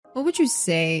What would you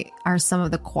say are some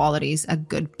of the qualities a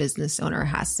good business owner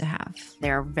has to have?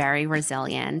 They're very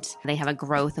resilient. They have a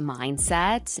growth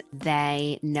mindset.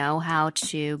 They know how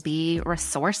to be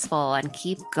resourceful and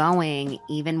keep going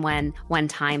even when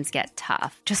times get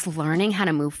tough. Just learning how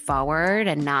to move forward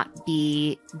and not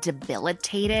be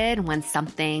debilitated when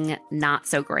something not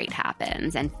so great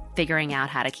happens and figuring out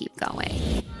how to keep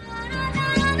going.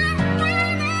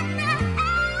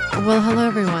 Well, hello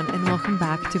everyone, and welcome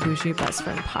back to Bougie Best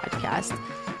Friend Podcast.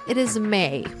 It is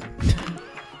May.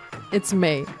 It's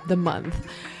May, the month.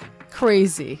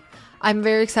 Crazy. I'm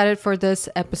very excited for this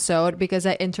episode because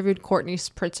I interviewed Courtney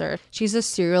Spritzer. She's a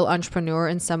serial entrepreneur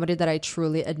and somebody that I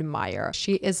truly admire.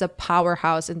 She is a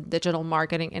powerhouse in the digital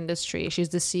marketing industry. She's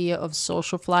the CEO of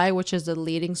Socialfly, which is the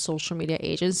leading social media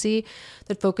agency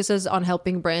that focuses on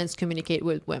helping brands communicate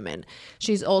with women.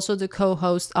 She's also the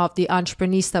co-host of the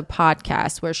Entreprenista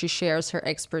podcast, where she shares her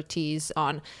expertise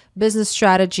on business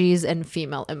strategies and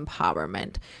female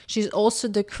empowerment. She's also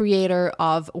the creator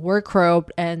of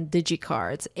Workrobe and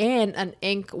DigiCards and an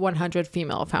Inc. 100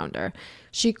 female founder.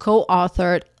 She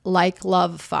co-authored Like,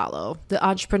 Love, Follow, the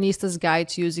Entreprenista's Guide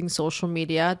to Using Social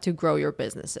Media to Grow Your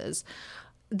Businesses.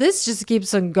 This just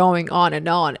keeps on going on and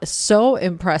on. It's so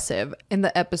impressive. In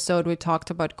the episode, we talked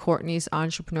about Courtney's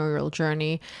entrepreneurial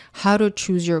journey, how to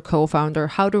choose your co-founder,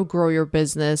 how to grow your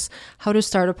business, how to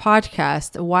start a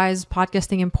podcast, why is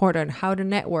podcasting important, how to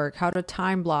network, how to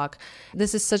time block.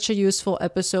 This is such a useful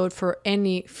episode for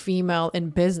any female in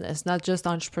business, not just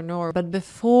entrepreneur. But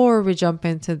before we jump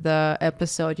into the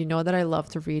episode, you know that I love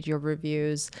to read your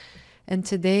reviews. And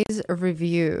today's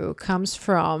review comes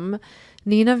from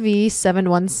Nina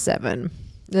V717.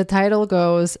 The title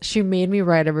goes, "She made me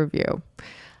write a review."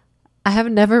 I have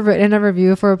never written a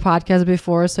review for a podcast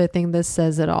before, so I think this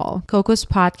says it all. Coco's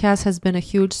podcast has been a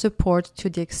huge support to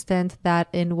the extent that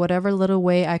in whatever little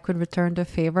way I could return the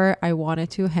favor, I wanted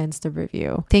to, hence the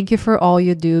review. Thank you for all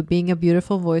you do, being a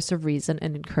beautiful voice of reason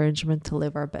and encouragement to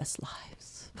live our best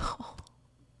lives.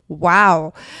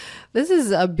 Wow, this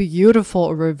is a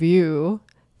beautiful review.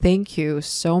 Thank you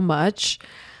so much.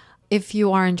 If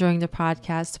you are enjoying the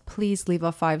podcast, please leave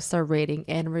a 5-star rating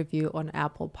and review on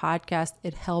Apple Podcast.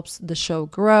 It helps the show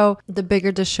grow. The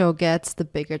bigger the show gets, the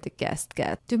bigger the guest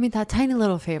gets. Do me that tiny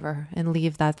little favor and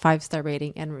leave that 5-star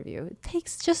rating and review. It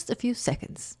takes just a few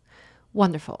seconds.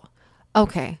 Wonderful.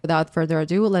 Okay, without further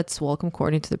ado, let's welcome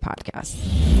Courtney to the podcast.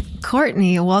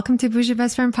 Courtney, welcome to Bougie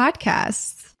Best Friend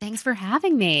Podcast. Thanks for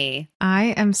having me.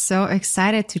 I am so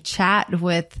excited to chat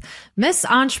with Miss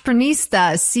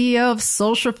Entreprenista, CEO of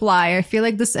Socialfly. I feel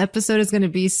like this episode is going to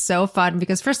be so fun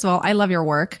because, first of all, I love your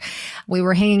work. We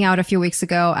were hanging out a few weeks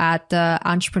ago at the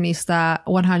Entreprenista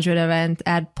 100 event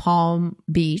at Palm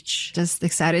Beach. Just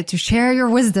excited to share your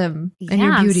wisdom and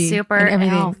your beauty super, and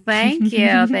everything. Oh, thank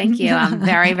you. Thank you. I'm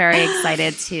very, very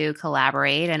excited to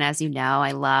collaborate. And as you know,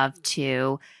 I love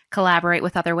to collaborate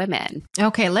with other women.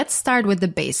 Okay, let's start with the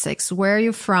basics. Where are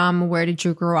you from? Where did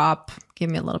you grow up? Give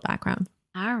me a little background.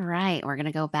 All right. We're going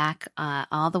to go back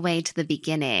all the way to the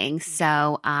beginning.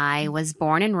 So I was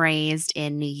born and raised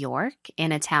in New York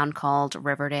in a town called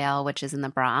Riverdale, which is in the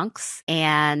Bronx.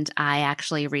 And I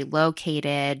actually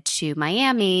relocated to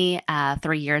Miami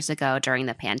 3 years ago during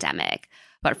the pandemic.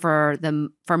 But for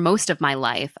most of my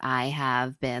life, I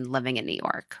have been living in New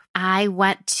York. I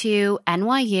went to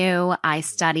NYU. I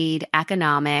studied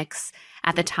economics.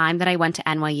 At the time that I went to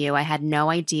NYU, I had no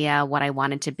idea what I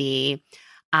wanted to be.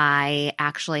 I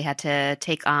actually had to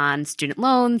take on student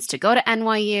loans to go to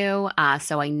NYU.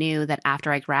 So I knew that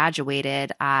after I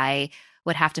graduated, I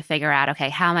would have to figure out,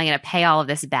 okay, how am I going to pay all of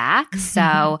this back?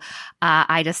 So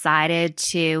I decided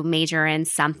to major in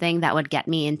something that would get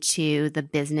me into the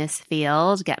business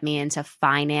field, get me into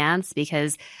finance,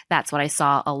 because that's what I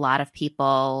saw a lot of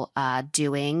people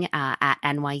doing at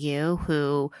NYU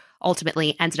who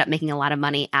ultimately ended up making a lot of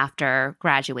money after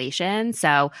graduation.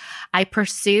 So I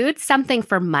pursued something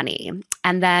for money.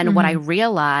 And then what I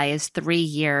realized 3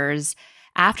 years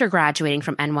after graduating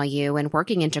from NYU and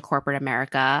working into corporate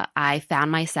America, I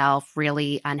found myself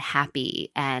really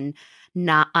unhappy and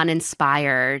not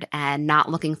uninspired and not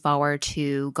looking forward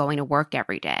to going to work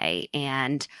every day.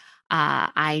 And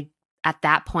I, at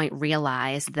that point,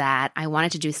 realized that I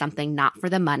wanted to do something not for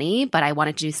the money, but I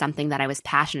wanted to do something that I was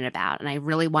passionate about. And I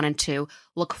really wanted to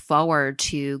look forward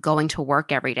to going to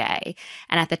work every day.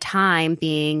 And at the time,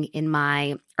 being in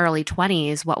my early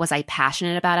 20s, what was I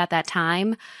passionate about at that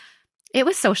time? It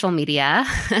was social media.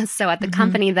 So at the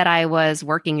company that I was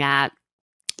working at,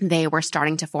 they were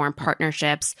starting to form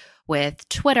partnerships with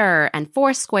Twitter and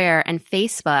Foursquare and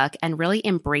Facebook and really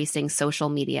embracing social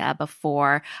media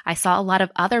before I saw a lot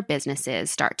of other businesses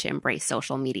start to embrace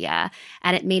social media.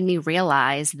 And it made me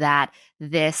realize that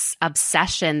this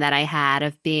obsession that I had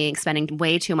of spending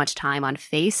way too much time on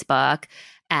Facebook,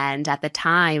 and at the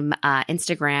time,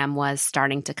 Instagram was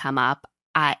starting to come up.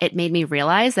 It made me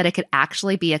realize that it could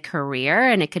actually be a career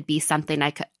and it could be something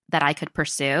that I could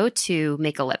pursue to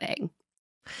make a living.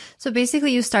 So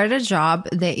basically you started a job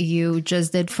that you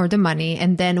just did for the money.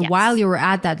 And then while you were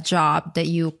at that job that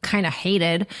you kind of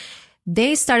hated,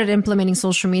 they started implementing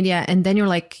social media. And then you're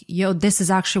like, yo, this is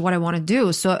actually what I want to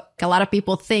do. So a lot of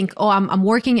people think, oh, I'm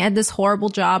working at this horrible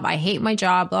job. I hate my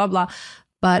job, blah, blah.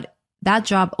 But that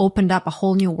job opened up a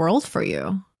whole new world for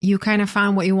you. You kind of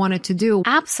found what you wanted to do.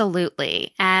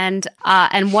 Absolutely. And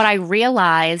what I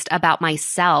realized about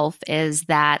myself is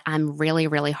that I'm really,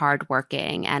 really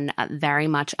hardworking and very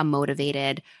much a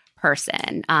motivated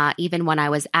person. Even when I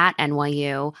was at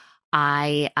NYU,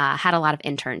 I had a lot of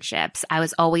internships. I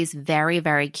was always very,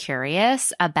 very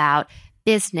curious about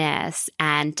business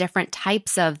and different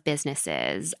types of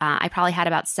businesses. I probably had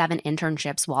about 7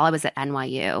 internships while I was at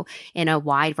NYU in a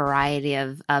wide variety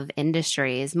of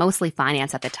industries, mostly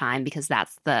finance at the time, because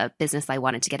that's the business I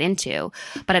wanted to get into.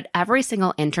 But at every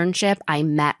single internship, I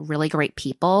met really great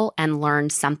people and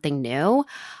learned something new.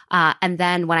 And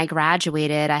then when I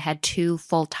graduated, I had 2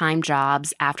 full-time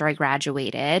jobs after I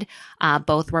graduated.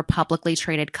 Both were publicly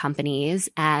traded companies.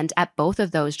 And at both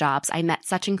of those jobs, I met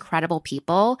such incredible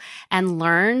people and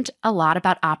learned a lot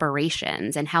about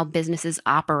operations and how businesses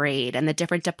operate and the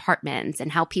different departments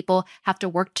and how people have to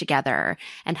work together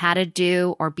and how to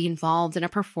do or be involved in a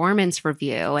performance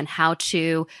review and how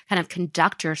to kind of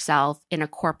conduct yourself in a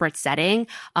corporate setting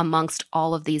amongst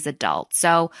all of these adults.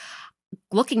 So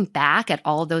looking back at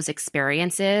all of those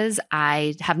experiences,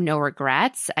 I have no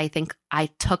regrets. I think I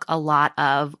took a lot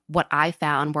of what I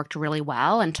found worked really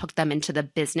well and took them into the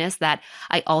business that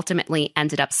I ultimately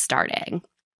ended up starting.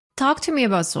 Talk to me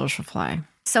about Socialfly.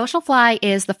 Socialfly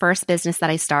is the first business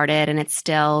that I started, and it's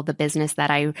still the business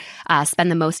that I spend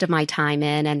the most of my time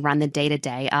in and run the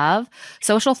day-to-day of.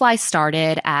 Socialfly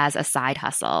started as a side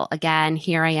hustle. Again,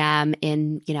 here I am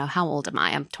in, how old am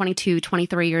I? I'm 22,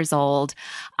 23 years old.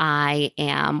 I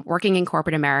am working in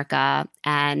corporate America,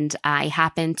 and I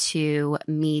happened to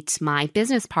meet my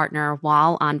business partner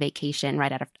while on vacation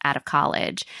right out of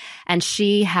college. And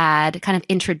she had kind of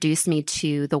introduced me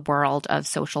to the world of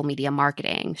social media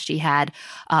marketing. She had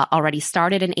already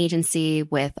started an agency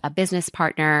with a business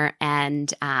partner.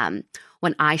 And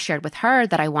when I shared with her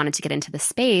that I wanted to get into the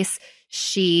space,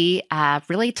 she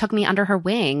really took me under her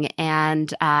wing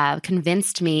and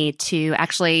convinced me to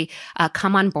actually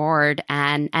come on board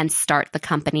and start the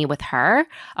company with her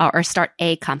or start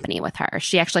a company with her.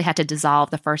 She actually had to dissolve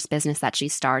the first business that she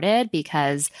started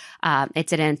because it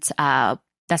didn't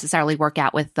necessarily work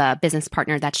out with the business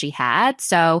partner that she had.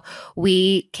 So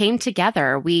we came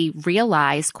together. We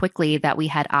realized quickly that we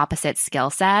had opposite skill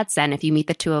sets. And if you meet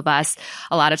the two of us,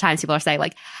 a lot of times people are saying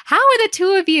like, how are the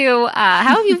two of you,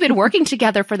 how have you been working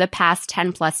together for the past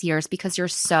 10 plus years? Because you're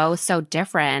so, so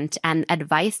different. And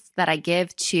advice that I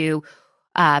give to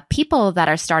people that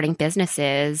are starting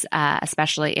businesses,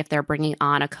 especially if they're bringing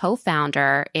on a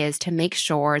co-founder, is to make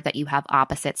sure that you have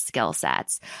opposite skill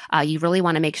sets. You really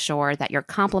want to make sure that you're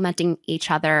complementing each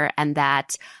other and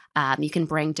that you can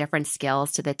bring different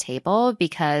skills to the table,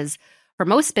 because for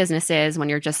most businesses, when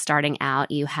you're just starting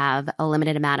out, you have a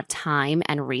limited amount of time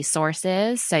and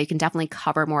resources. So you can definitely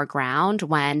cover more ground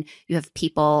when you have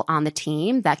people on the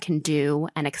team that can do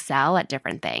and excel at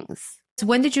different things. So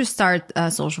when did you start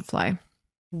Socialfly?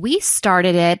 We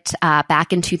started it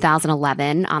back in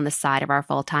 2011 on the side of our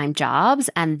full-time jobs.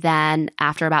 And then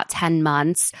after about 10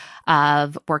 months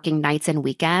of working nights and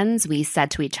weekends, we said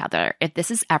to each other, if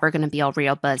this is ever going to be a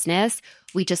real business,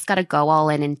 we just got to go all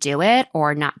in and do it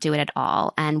or not do it at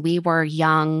all. And we were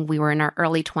young. We were in our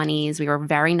early 20s. We were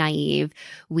very naive.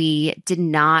 We did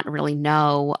not really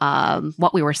know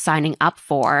what we were signing up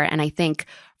for. And I think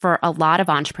for a lot of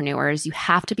entrepreneurs, you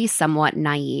have to be somewhat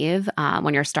naive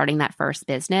when you're starting that first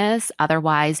business.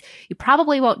 Otherwise, you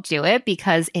probably won't do it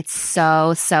because it's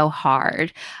so, so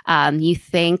hard. You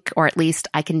think, or at least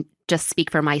I can just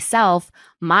speak for myself,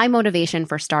 my motivation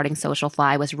for starting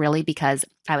Socialfly was really because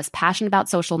I was passionate about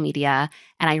social media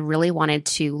and I really wanted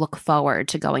to look forward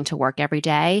to going to work every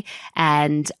day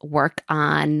and work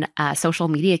on social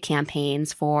media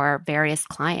campaigns for various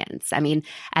clients. I mean,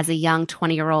 as a young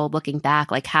 20-year-old looking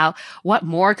back, like what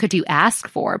more could you ask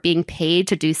for? Being paid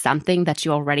to do something that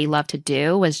you already love to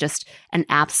do was just an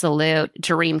absolute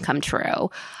dream come true.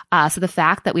 So the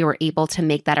fact that we were able to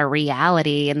make that a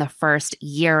reality in the first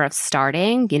year of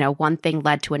starting, one thing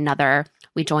led to another.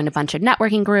 We joined a bunch of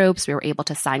networking groups. We were able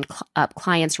to sign up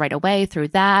clients right away through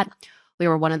that. We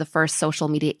were one of the first social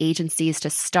media agencies to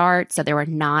start, so there were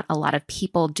not a lot of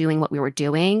people doing what we were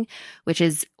doing, which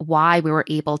is why we were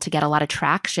able to get a lot of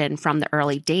traction from the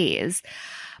early days.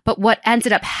 But what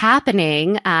ended up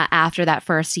happening after that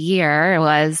first year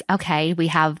was, okay, we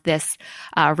have this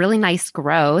really nice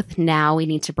growth. Now we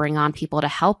need to bring on people to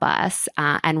help us.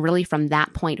 And really from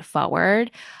that point forward,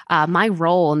 my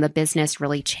role in the business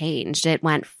really changed. It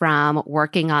went from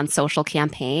working on social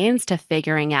campaigns to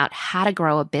figuring out how to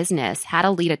grow a business, how to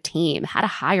lead a team, how to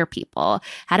hire people,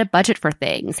 how to budget for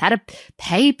things, how to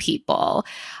pay people,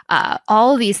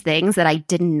 all of these things that I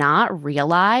did not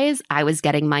realize I was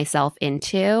getting myself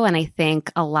into. And I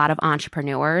think a lot of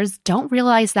entrepreneurs don't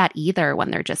realize that either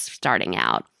when they're just starting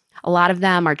out. A lot of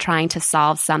them are trying to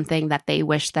solve something that they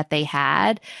wish that they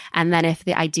had. And then if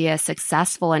the idea is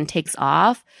successful and takes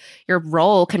off, your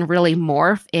role can really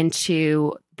morph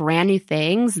into brand new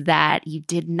things that you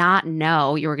did not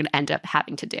know you were going to end up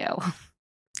having to do.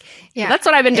 Yeah, so that's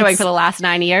what I've been doing for the last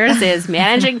 9 years is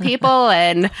managing people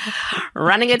and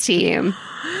running a team.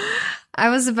 I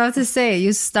was about to say,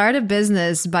 you start a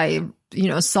business by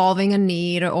solving a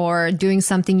need or doing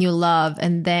something you love,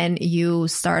 and then you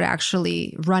start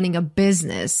actually running a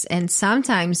business. And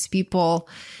sometimes people,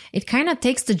 it kind of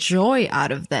takes the joy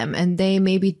out of them, and they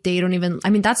don't even,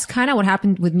 that's kind of what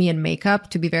happened with me in makeup,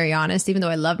 to be very honest, even though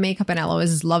I love makeup and I'll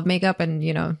always love makeup, and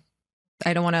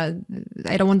I don't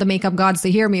want the makeup gods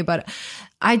to hear me, but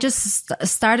I just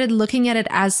started looking at it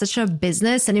as such a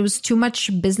business, and it was too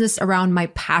much business around my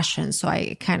passion. So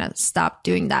I kind of stopped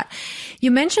doing that.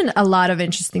 You mentioned a lot of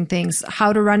interesting things,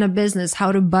 how to run a business,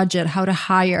 how to budget, how to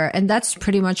hire. And that's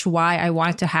pretty much why I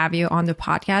wanted to have you on the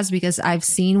podcast, because I've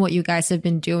seen what you guys have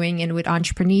been doing and with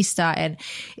Entreprenista, and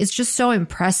it's just so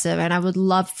impressive. And I would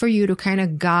love for you to kind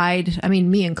of guide,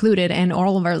 me included, and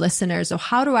all of our listeners of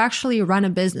how to actually run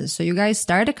a business. So you guys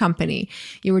started a company,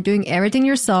 you were doing everything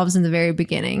yourselves in the very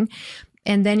beginning.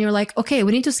 And then you're like, okay,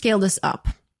 we need to scale this up.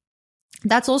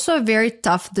 That's also a very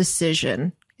tough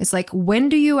decision. It's like, when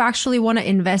do you actually want to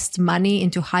invest money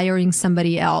into hiring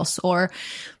somebody else, or,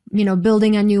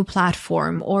 building a new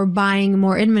platform, or buying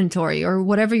more inventory, or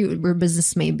whatever your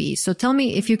business may be. So tell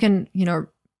me if you can,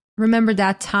 remember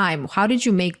that time. How did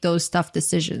you make those tough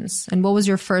decisions? And what was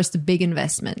your first big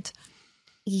investment?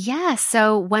 Yeah.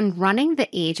 So when running the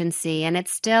agency, and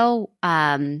it's still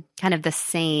kind of the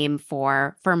same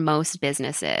for most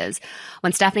businesses,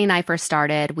 when Stephanie and I first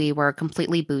started, we were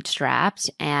completely bootstrapped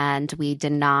and we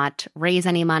did not raise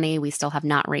any money. We still have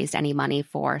not raised any money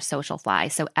for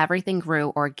Socialfly. So everything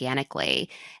grew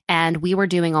organically, and we were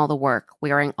doing all the work,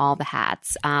 wearing all the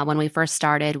hats. When we first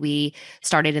started, we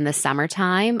started in the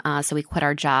summertime. So we quit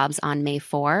our jobs on May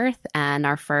 4th, and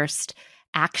our first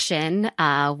action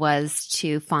was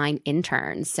to find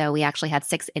interns. So we actually had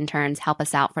 6 interns help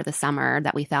us out for the summer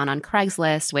that we found on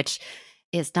Craigslist, which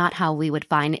is not how we would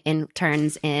find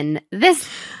interns in this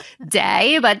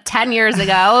day, but 10 years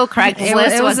ago,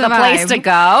 Craigslist was the place to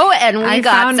go, and we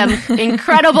got some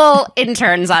incredible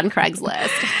interns on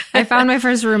Craigslist. I found my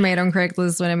first roommate on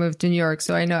Craigslist when I moved to New York,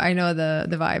 so I know the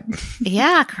vibe.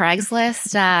 Yeah,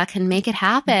 Craigslist can make it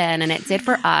happen, and it did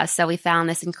for us. So we found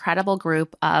this incredible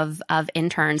group of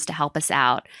interns to help us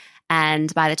out.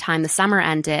 And by the time the summer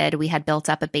ended, we had built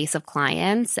up a base of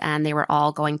clients, and they were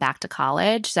all going back to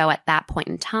college. So at that point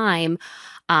in time,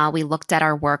 we looked at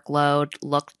our workload,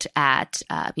 looked at,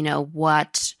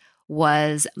 what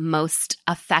was most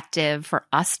effective for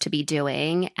us to be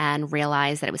doing, and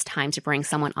realized that it was time to bring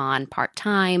someone on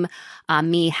part-time.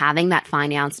 Me having that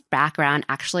finance background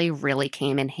actually really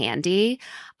came in handy.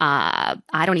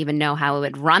 I don't even know how I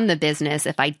would run the business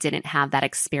if I didn't have that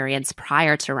experience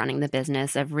prior to running the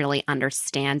business of really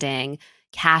understanding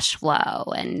cash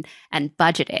flow and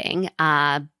budgeting.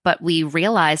 But we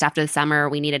realized after the summer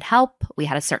we needed help. We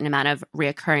had a certain amount of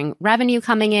recurring revenue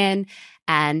coming in,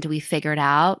 and we figured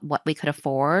out what we could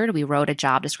afford. We wrote a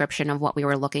job description of what we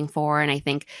were looking for. And I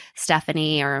think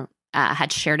Stephanie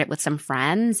had shared it with some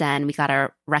friends, and we got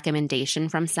a recommendation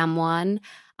from someone.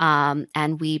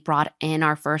 And we brought in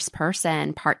our first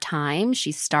person part-time.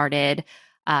 She started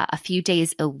a few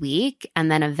days a week. And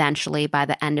then eventually by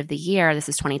the end of the year, this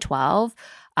is 2012,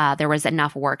 there was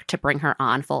enough work to bring her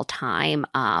on full time.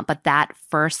 But that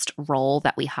first role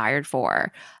that we hired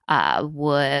for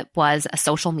was a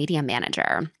social media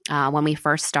manager. When we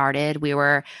first started, we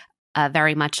were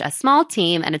very much a small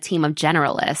team and a team of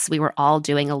generalists. We were all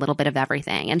doing a little bit of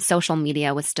everything, and social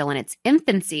media was still in its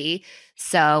infancy.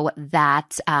 So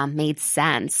that made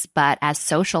sense. But as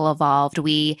social evolved,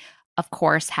 we, of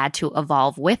course, had to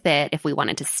evolve with it if we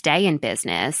wanted to stay in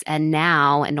business. And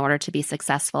now, in order to be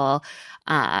successful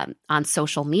on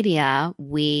social media,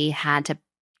 we had to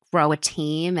grow a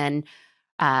team and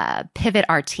pivot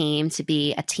our team to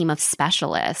be a team of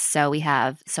specialists. So we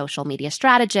have social media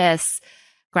strategists,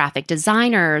 graphic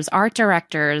designers, art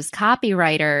directors,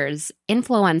 copywriters,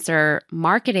 influencer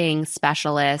marketing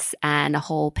specialists, and a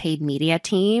whole paid media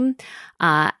team.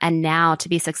 And now to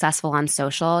be successful on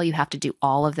social, you have to do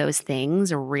all of those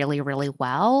things really, really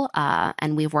well.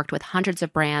 And we've worked with hundreds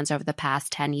of brands over the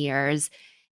past 10 years.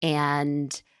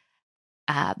 And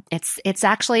it's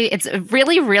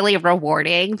really, really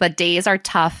rewarding. The days are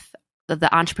tough.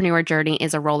 The entrepreneur journey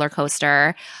is a roller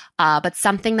coaster. But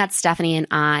something that Stephanie and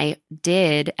I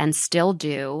did and still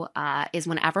do is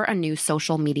whenever a new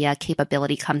social media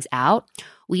capability comes out,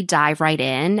 we dive right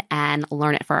in and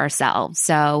learn it for ourselves.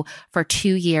 So for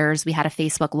 2 years, we had a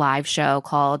Facebook Live show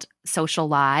called Social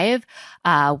Live,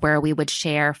 where we would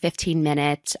share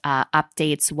 15-minute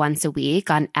updates once a week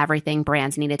on everything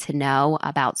brands needed to know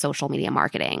about social media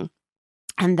marketing.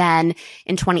 And then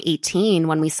in 2018,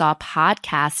 when we saw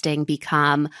podcasting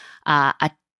become a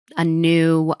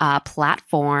new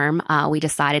platform, we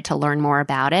decided to learn more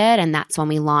about it. And that's when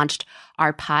we launched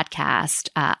our podcast,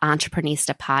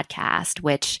 Entreprenista Podcast,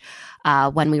 which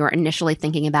when we were initially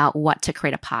thinking about what to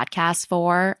create a podcast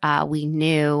for, we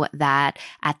knew that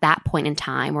at that point in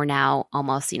time, we're now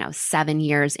almost 7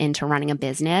 years into running a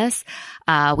business.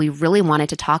 We really wanted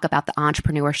to talk about the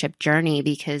entrepreneurship journey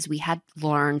because we had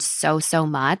learned so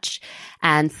much.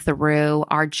 And through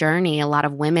our journey, a lot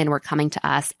of women were coming to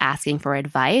us asking for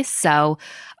advice. So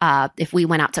if we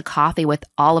went out to coffee with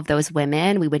all of those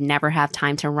women, we would never have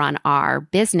time to run our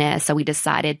business. So we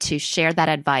decided to share that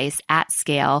advice at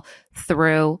scale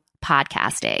through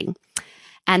podcasting.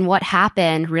 And what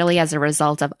happened really as a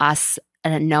result of us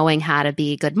knowing how to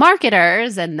be good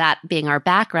marketers and that being our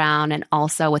background, and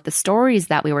also with the stories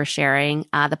that we were sharing,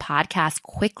 the podcast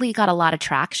quickly got a lot of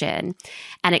traction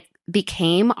and it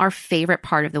became our favorite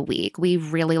part of the week. We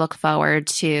really look forward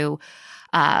to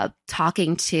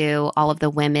talking to all of the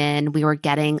women. We were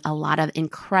getting a lot of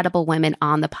incredible women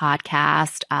on the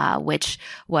podcast, which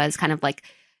was kind of like,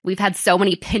 we've had so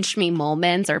many pinch me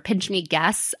moments or pinch me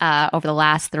guests over the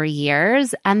last 3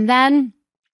 years. And then,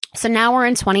 so now we're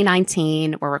in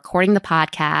 2019, we're recording the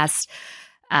podcast.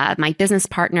 My business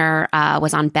partner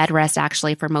was on bed rest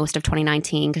actually for most of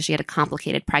 2019 because she had a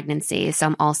complicated pregnancy. So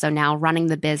I'm also now running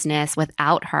the business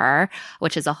without her,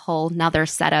 which is a whole nother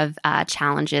set of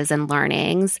challenges and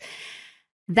learnings.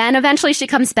 Then eventually she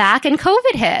comes back and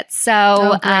COVID hits.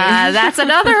 So that's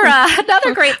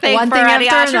another great thing one for thing the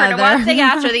after entrepreneur. another. One thing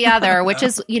after the other, which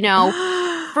is,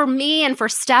 for me and for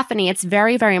Stephanie, it's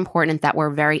very, very important that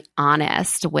we're very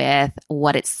honest with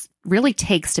what it's really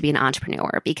takes to be an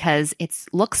entrepreneur, because it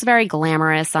looks very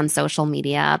glamorous on social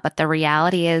media, but the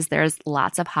reality is there's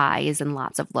lots of highs and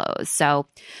lots of lows.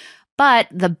 But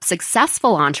the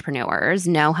successful entrepreneurs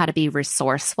know how to be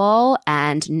resourceful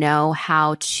and know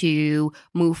how to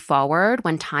move forward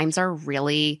when times are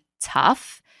really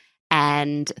tough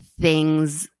and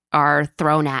things are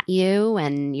thrown at you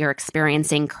and you're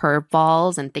experiencing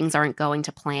curveballs and things aren't going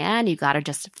to plan. You got to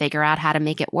just figure out how to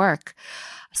make it work.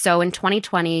 So in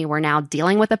 2020, we're now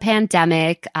dealing with a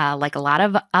pandemic, like a lot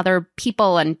of other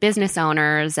people and business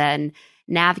owners, and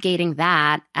navigating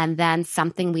that. And then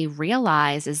something we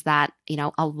realize is that,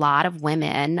 a lot of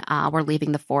women were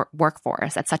leaving the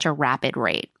workforce at such a rapid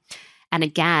rate. And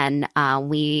again,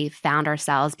 we found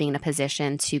ourselves being in a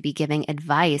position to be giving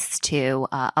advice to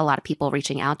a lot of people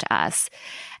reaching out to us.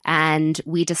 And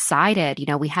we decided,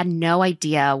 we had no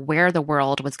idea where the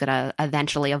world was going to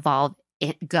eventually evolve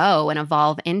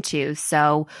into.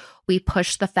 So we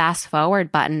pushed the fast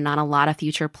forward button on a lot of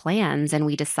future plans, and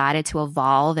we decided to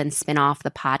evolve and spin off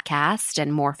the podcast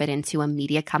and morph it into a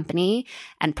media company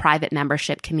and private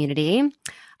membership community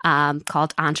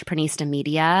called Entreprenista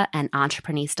Media and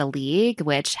Entreprenista League,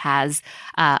 which has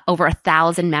over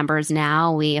 1,000 members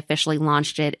now. We officially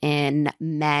launched it in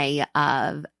May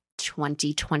of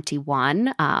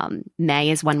 2021. May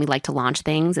is when we like to launch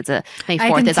things. May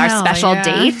 4th is our special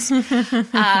date.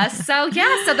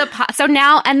 So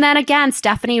now, and then again,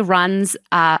 Stephanie runs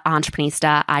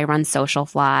Entreprenista. I run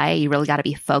Socialfly. You really got to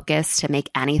be focused to make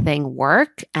anything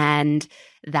work. And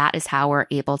that is how we're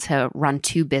able to run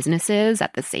 2 businesses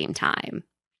at the same time.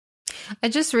 I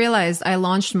just realized I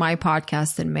launched my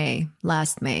podcast in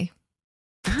last May.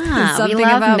 We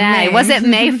love May. Was it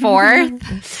May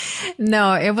 4th?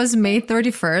 No, it was May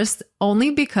 31st,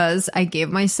 only because I gave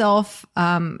myself,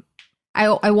 I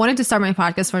wanted to start my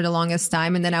podcast for the longest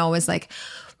time. And then I always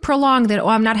prolonged it. Oh,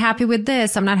 I'm not happy with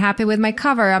this. I'm not happy with my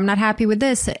cover. I'm not happy with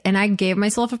this. And I gave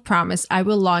myself a promise. I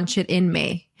will launch it in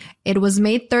May. It was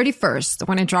May 31st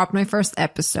when I dropped my first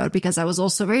episode, because I was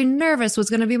also very nervous.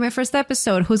 What's going to be my first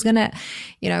episode? Who's going to,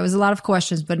 it was a lot of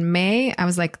questions, but May, I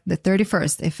was like the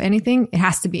 31st. If anything, it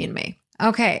has to be in May.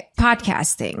 Okay.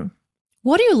 Podcasting.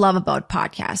 What do you love about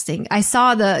podcasting? I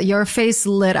saw your face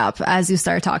lit up as you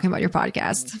started talking about your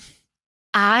podcast.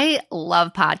 I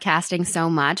love podcasting so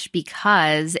much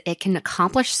because it can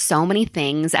accomplish so many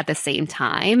things at the same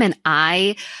time. And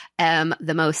I aim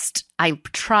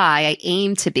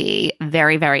to be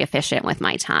very, very efficient with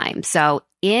my time. So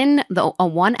in a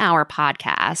 1-hour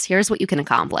podcast, here's what you can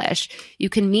accomplish. You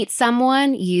can meet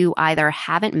someone you either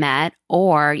haven't met,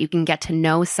 or you can get to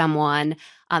know someone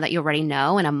that you already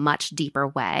know in a much deeper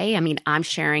way. I mean, I'm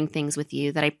sharing things with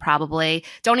you that I probably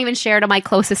don't even share to my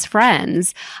closest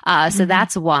friends. So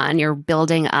that's one. You're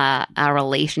building a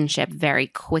relationship very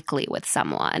quickly with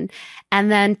someone.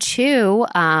 And then 2,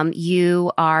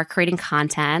 you are creating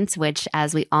content, which,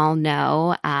 as we all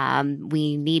know,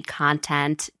 we need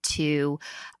content to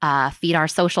feed our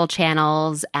social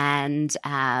channels and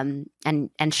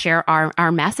share our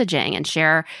messaging and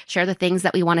share the things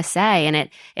that we want to say. And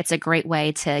it's a great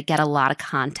way to get a lot of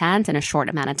content in a short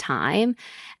amount of time.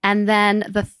 And then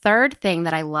the third thing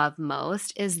that I love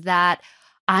most is that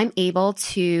I'm able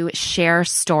to share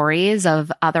stories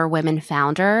of other women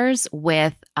founders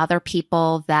with other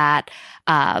people that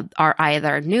are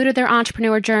either new to their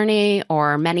entrepreneur journey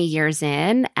or many years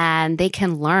in, and they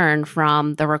can learn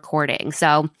from the recording.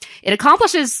 So it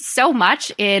accomplishes so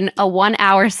much in a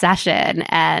 1-hour session,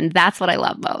 and that's what I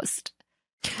love most.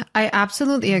 I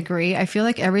absolutely agree. I feel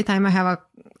like every time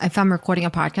if I'm recording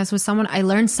a podcast with someone, I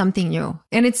learn something new.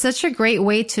 And it's such a great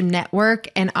way to network.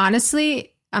 And honestly,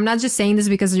 I'm not just saying this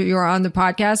because you're on the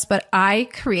podcast, but I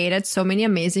created so many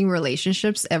amazing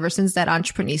relationships ever since that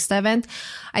Entreprenista event.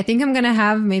 I think I'm going to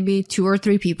have maybe 2 or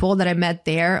 3 people that I met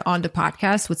there on the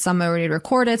podcast, with some I already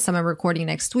recorded, some I'm recording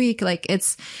next week.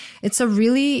 It's a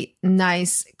really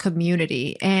nice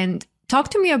community. And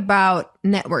talk to me about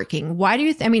networking. Why do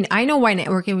you I know why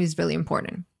networking is really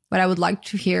important, but I would like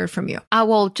to hear from you.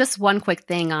 Well, just one quick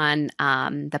thing on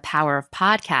the power of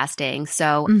podcasting.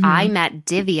 So I met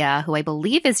Divya, who I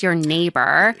believe is your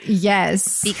neighbor.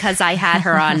 Yes. Because I had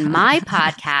her on my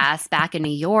podcast back in New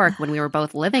York when we were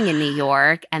both living in New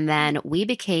York. And then we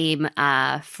became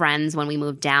friends when we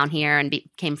moved down here, and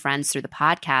became friends through the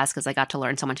podcast because I got to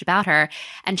learn so much about her.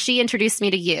 And she introduced me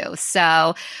to you.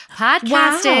 So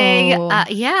podcasting,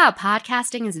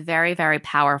 podcasting is very, very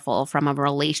powerful from a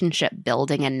relationship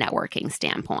building and networking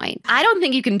standpoint. I don't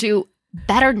think you can do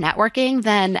better networking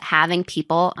than having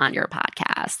people on your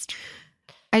podcast.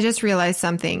 I just realized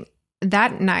something.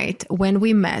 That night when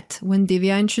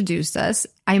Divya introduced us,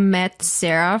 I met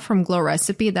Sarah from Glow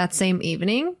Recipe that same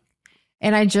evening.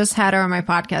 And I just had her on my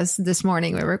podcast this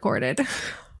morning. We recorded.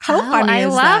 How funny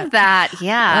is that? I love that.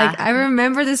 Yeah. I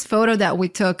remember this photo that we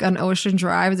took on Ocean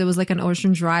Drive. There was an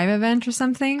Ocean Drive event or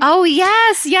something. Oh,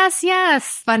 yes, yes,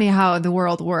 yes. Funny how the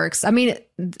world works.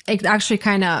 It actually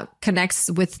kind of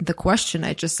connects with the question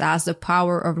I just asked, the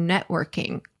power of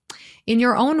networking. In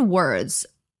your own words,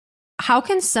 how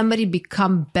can somebody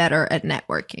become better at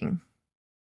networking?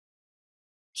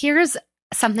 Here's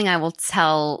something I will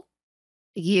tell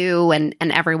you and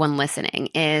everyone listening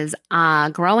is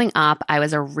growing up, I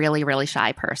was a really, really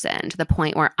shy person, to the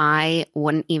point where I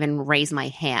wouldn't even raise my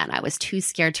hand. I was too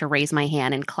scared to raise my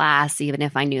hand in class, even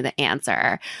if I knew the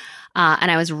answer. And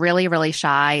I was really, really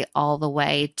shy all the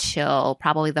way till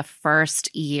probably the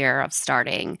first year of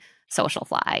starting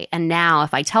Socialfly. And now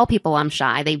if I tell people I'm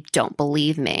shy, they don't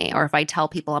believe me. Or if I tell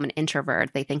people I'm an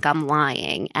introvert, they think I'm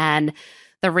lying. And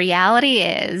the reality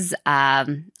is,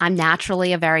 I'm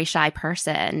naturally a very shy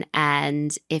person.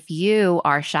 And if you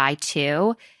are shy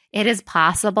too, it is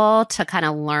possible to kind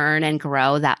of learn and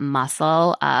grow that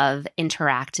muscle of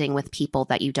interacting with people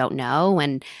that you don't know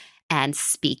and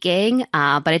speaking.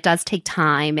 But it does take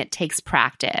time. It takes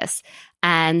practice.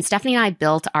 And Stephanie and I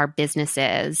built our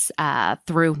businesses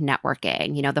through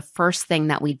networking. You know, the first thing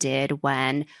that we did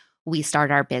when we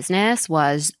started our business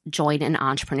was join an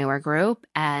entrepreneur group.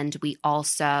 And we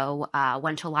also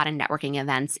went to a lot of networking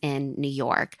events in New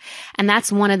York. And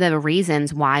that's one of the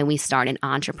reasons why we started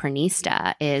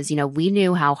Entreprenista is, you know, we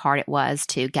knew how hard it was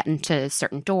to get into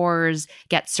certain doors,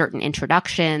 get certain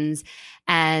introductions.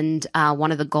 And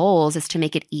one of the goals is to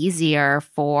make it easier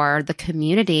for the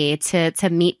community to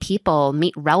meet people,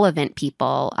 meet relevant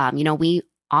people. You know, we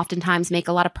oftentimes make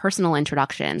a lot of personal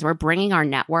introductions. We're bringing our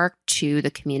network to the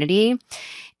community.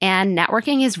 And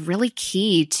networking is really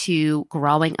key to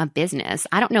growing a business.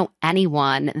 I don't know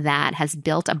anyone that has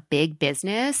built a big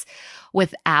business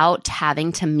without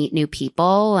having to meet new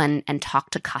people and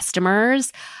talk to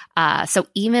customers. So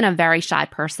even a very shy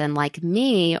person like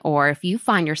me, or if you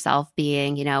find yourself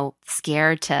being, you know,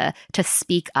 scared to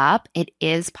speak up, it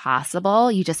is possible.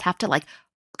 You just have to like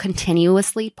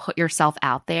continuously put yourself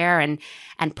out there and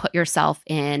put yourself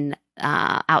in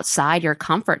outside your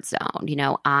comfort zone. You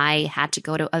know, I had to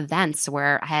go to events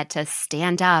where I had to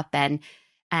stand up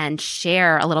and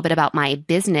share a little bit about my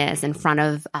business in front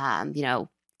of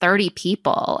 30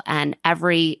 people. And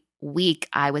every week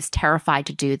I was terrified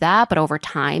to do that, but over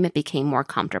time it became more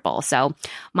comfortable. So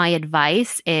my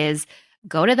advice is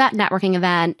go to that networking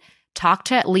event, talk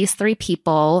to at least 3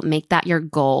 people, make that your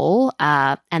goal.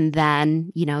 And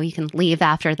then, you know, you can leave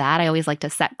after that. I always like to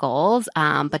set goals,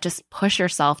 but just push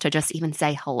yourself to just even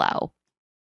say hello.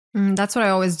 That's what I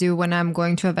always do when I'm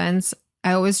going to events.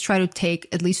 I always try to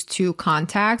take at least 2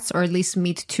 contacts or at least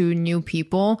meet 2 new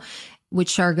people,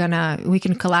 which are we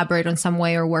can collaborate on some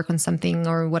way or work on something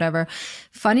or whatever.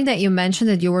 Funny that you mentioned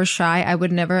that you were shy. I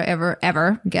would never, ever,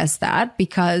 ever guess that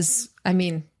because, I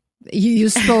mean, you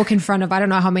spoke in front of, I don't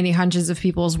know how many hundreds of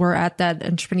people were at that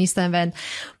Entreprenista event.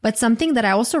 But something that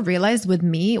I also realized with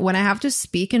me, when I have to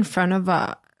speak in front of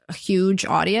a huge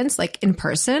audience, like in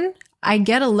person, I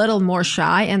get a little more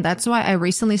shy. And that's why I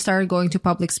recently started going to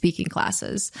public speaking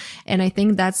classes. And I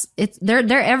think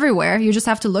they're everywhere. You just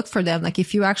have to look for them. Like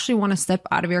if you actually want to step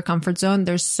out of your comfort zone,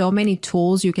 there's so many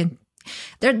tools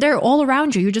they're all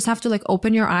around you. You just have to like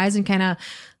open your eyes and kind of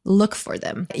look for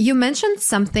them. You mentioned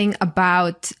something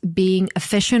about being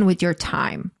efficient with your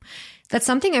time. That's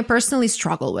something I personally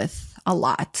struggle with a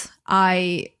lot.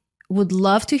 I would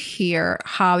love to hear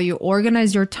how you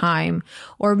organize your time,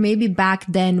 or maybe back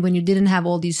then when you didn't have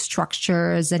all these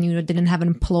structures and you didn't have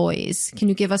employees. Can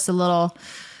you give us a little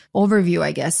overview,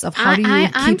 I guess, of how do you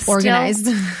keep organized?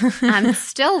 I'm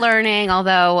still learning,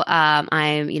 although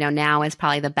I'm, you know, now is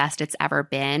probably the best it's ever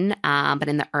been. But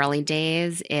in the early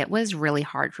days, it was really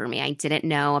hard for me. I didn't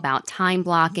know about time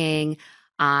blocking.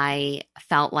 I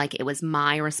felt like it was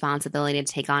my responsibility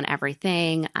to take on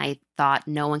everything. I thought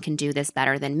no one can do this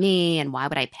better than me. And why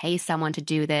would I pay someone to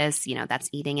do this? You know, that's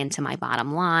eating into my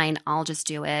bottom line. I'll just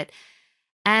do it.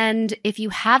 And if you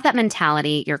have that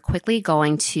mentality, you're quickly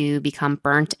going to become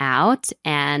burnt out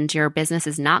and your business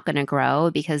is not going to grow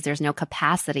because there's no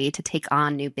capacity to take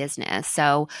on new business.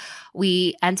 So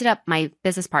my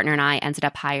business partner and I ended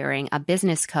up hiring a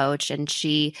business coach, and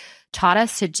she taught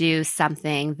us to do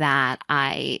something that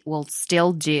I will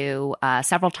still do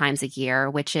several times a year,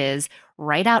 which is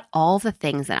write out all the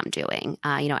things that I'm doing,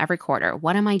 every quarter.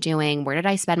 What am I doing? Where did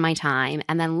I spend my time?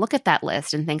 And then look at that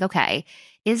list and think, okay,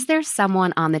 is there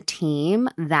someone on the team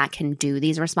that can do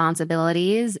these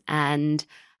responsibilities and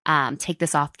take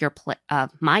this off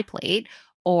my plate?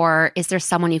 Or is there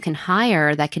someone you can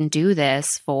hire that can do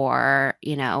this for,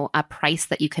 a price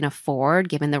that you can afford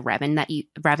given the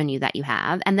revenue that you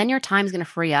have? And then your time is going to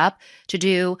free up to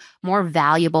do more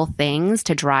valuable things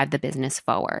to drive the business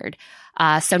forward.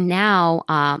 So now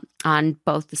on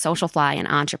both the Socialfly and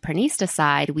Entreprenista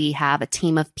side, we have a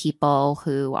team of people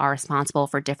who are responsible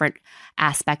for different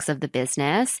aspects of the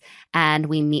business. And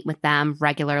we meet with them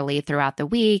regularly throughout the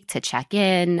week to check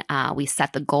in. We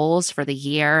set the goals for the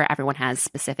year. Everyone has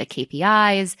specific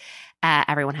KPIs.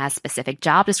 Everyone has specific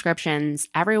job descriptions.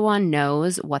 Everyone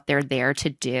knows what they're there to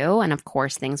do. And of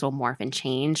course, things will morph and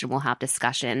change, and we'll have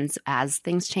discussions as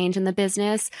things change in the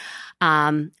business.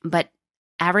 But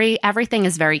everything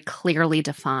is very clearly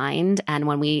defined. And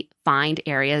when we find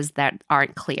areas that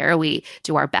aren't clear, we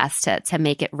do our best to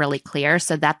make it really clear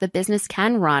so that the business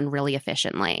can run really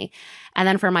efficiently. And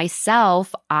then for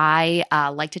myself, I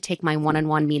like to take my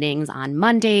one-on-one meetings on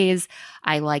Mondays.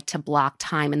 I like to block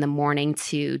time in the morning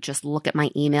to just look at my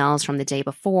emails from the day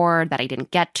before that I didn't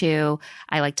get to.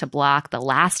 I like to block the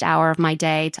last hour of my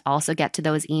day to also get to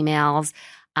those emails.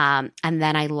 And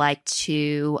then I like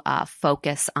to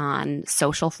focus on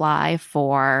Socialfly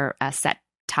for a set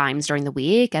times during the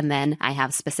week. And then I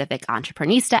have specific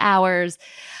Entreprenista hours.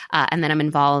 And then I'm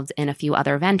involved in a few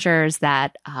other ventures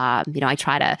that, I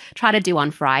try to do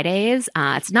on Fridays.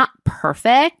 It's not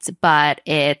perfect, but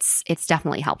it's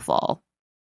definitely helpful.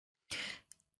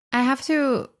 I have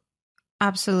to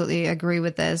absolutely agree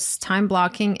with this. Time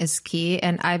blocking is key.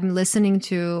 And I'm listening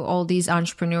to all these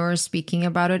entrepreneurs speaking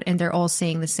about it, and they're all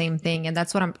saying the same thing. And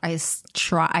that's what I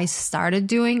started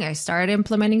doing. I started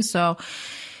implementing. So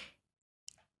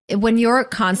when you're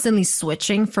constantly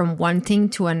switching from one thing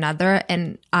to another,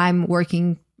 and I'm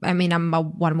a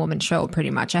one-woman show pretty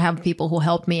much. I have people who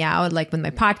help me out, like with my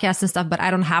podcast and stuff, but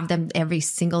I don't have them every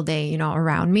single day,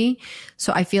 around me.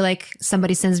 So I feel like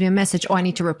somebody sends me a message, oh, I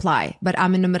need to reply, but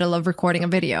I'm in the middle of recording a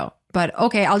video. But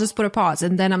okay, I'll just put a pause.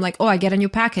 And then I'm like, oh, I get a new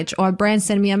package, or a brand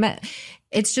send me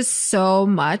it's just so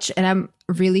much. And I'm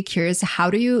really curious, how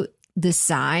do you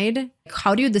decide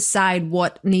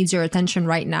what needs your attention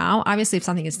right now? Obviously, if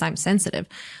something is time sensitive,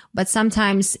 but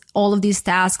sometimes all of these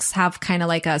tasks have kind of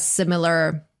like a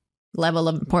similar level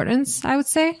of importance, I would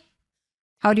say.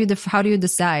 How do you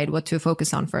decide what to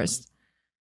focus on first?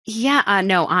 Yeah,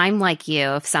 no, I'm like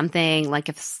you. If something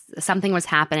was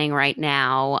happening right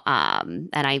now, and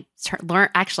I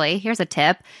actually, here's a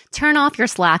tip: turn off your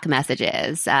Slack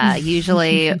messages.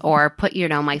 Usually, or put,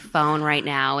 my phone right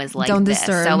now is like don't this.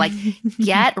 disturb. So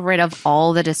get rid of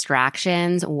all the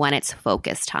distractions when it's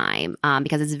focus time,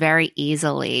 because it's very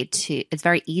easy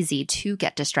to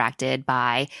get distracted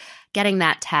by getting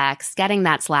that text, getting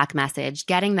that Slack message,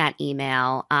 getting that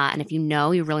email. And if you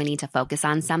really need to focus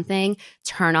on something,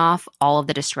 turn off all of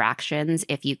the distractions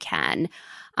if you can.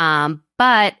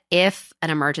 But if an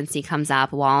emergency comes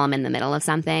up while I'm in the middle of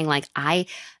something,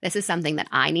 this is something that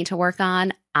I need to work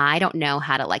on. I don't know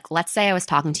how to, let's say I was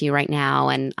talking to you right now,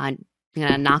 and I'm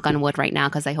going to knock on wood right now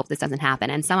because I hope this doesn't happen,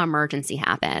 and some emergency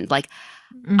happened.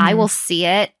 I will see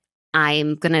it.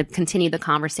 I'm going to continue the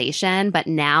conversation, but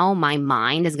now my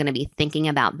mind is going to be thinking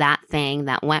about that thing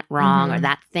that went wrong, or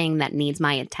that thing that needs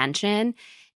my attention.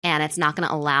 And it's not going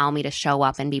to allow me to show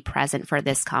up and be present for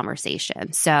this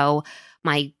conversation. So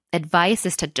my advice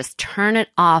is to just turn it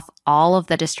off, all of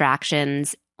the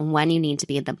distractions, when you need to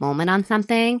be in the moment on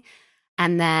something.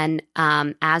 And then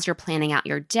as you're planning out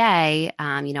your day,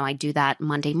 I do that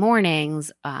Monday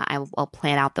mornings. I will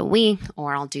plan out the week,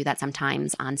 or I'll do that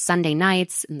sometimes on Sunday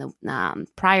nights in the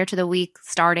prior to the week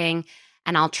starting.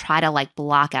 And I'll try to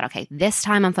block out, okay, this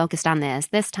time I'm focused on this.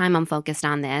 This time I'm focused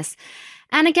on this.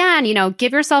 And again,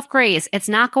 give yourself grace. It's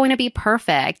not going to be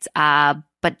perfect,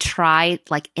 but try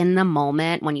in the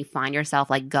moment when you find yourself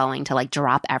going to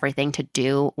drop everything to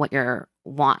do what you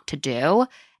want to do.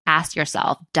 Ask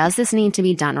yourself, does this need to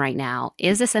be done right now?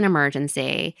 Is this an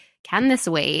emergency? Can this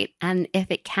wait? And if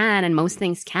it can, and most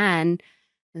things can,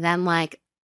 then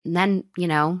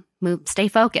stay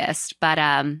focused. But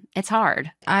it's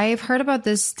hard. I've heard about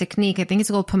this technique. I think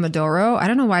it's called Pomodoro. I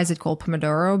don't know why is it called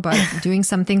Pomodoro, but doing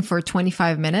something for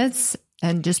 25 minutes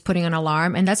and just putting an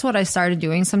alarm. And that's what I started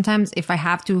doing. Sometimes if I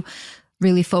have to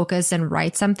really focus and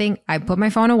write something, I put my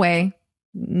phone away.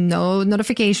 No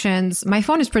notifications. My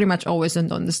phone is pretty much always on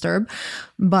don't disturb,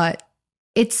 but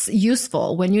it's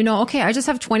useful when okay, I just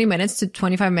have 20 minutes to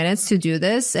 25 minutes to do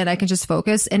this, and I can just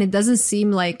focus, and it doesn't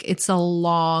seem like it's a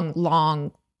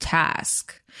long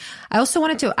task. I also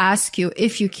wanted to ask you,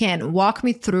 if you can, walk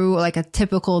me through a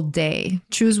typical day.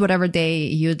 Choose whatever day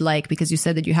you'd like, because you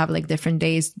said that you have different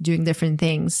days doing different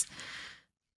things.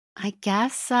 I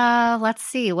guess, let's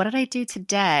see. What did I do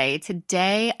today?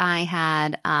 Today I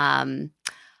had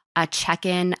a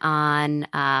check-in on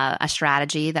a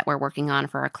strategy that we're working on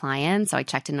for a client. So I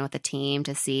checked in with the team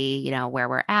to see, where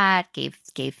we're at, gave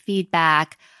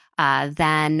feedback.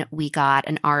 Then we got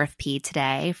an RFP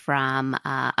today from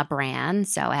a brand.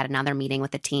 So I had another meeting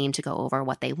with the team to go over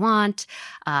what they want,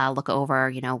 look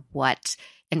over, what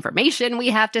information we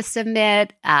have to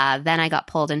submit. Then I got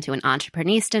pulled into an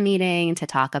Entreprenista meeting to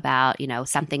talk about,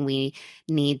 something we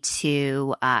need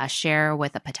to share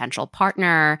with a potential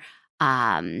partner.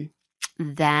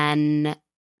 Then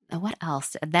what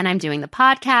else? Then I'm doing the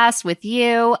podcast with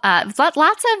you.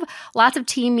 Lots of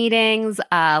team meetings,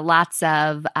 lots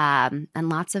of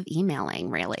emailing,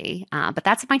 really. But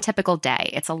that's my typical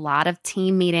day. It's a lot of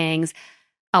team meetings.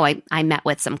 Oh, I met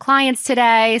with some clients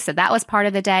today, so that was part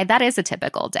of the day. That is a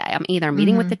typical day. I'm either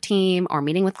meeting with the team or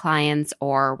meeting with clients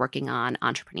or working on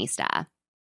Entreprenista.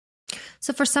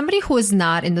 So for somebody who is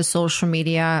not in the social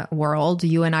media world,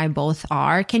 you and I both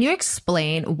are, can you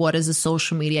explain what does a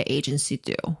social media agency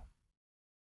do?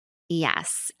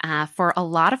 Yes. For a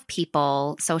lot of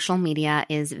people, social media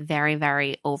is very,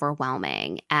 very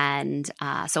overwhelming. And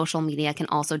social media can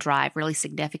also drive really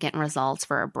significant results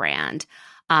for a brand.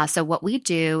 So what we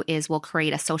do is we'll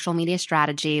create a social media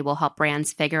strategy. We'll help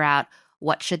brands figure out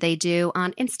what should they do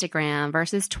on Instagram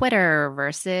versus Twitter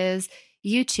versus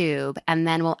YouTube. And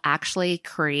then we'll actually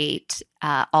create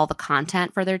all the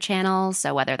content for their channels.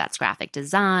 So whether that's graphic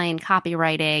design,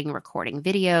 copywriting, recording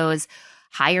videos,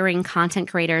 hiring content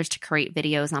creators to create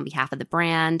videos on behalf of the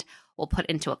brand, we'll put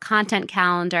into a content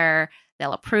calendar.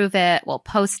 They'll approve it. We'll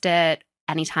post it.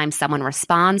 Anytime someone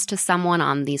responds to someone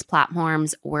on these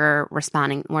platforms, we're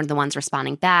the ones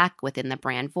responding back within the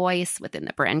brand voice, within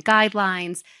the brand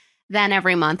guidelines. Then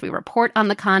every month we report on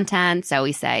the content. So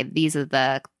we say, these are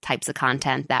the types of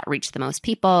content that reach the most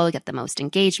people, get the most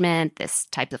engagement. This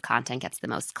type of content gets the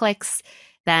most clicks.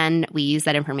 Then we use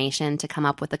that information to come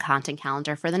up with a content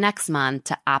calendar for the next month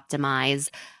to optimize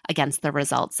against the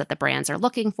results that the brands are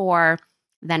looking for.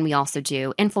 Then we also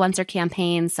do influencer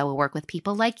campaigns. So we'll work with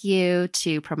people like you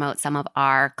to promote some of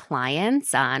our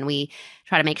clients. And we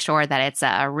try to make sure that it's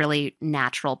a really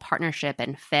natural partnership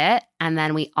and fit. And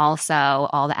then we also,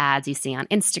 all the ads you see on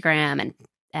Instagram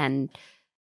and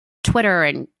Twitter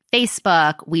and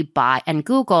Facebook, we buy, and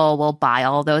Google will buy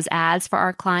all those ads for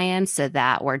our clients so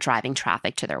that we're driving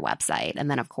traffic to their website. And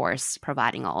then, of course,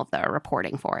 providing all of the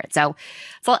reporting for it. So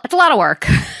it's a lot of work.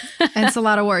 It's a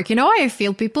lot of work. You know, I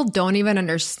feel people don't even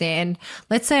understand.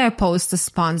 Let's say I post a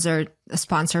sponsored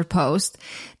post.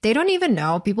 They don't even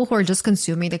know, people who are just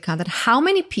consuming the content, how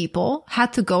many people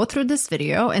had to go through this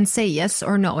video and say yes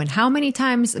or no. And how many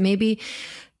times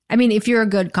if you're a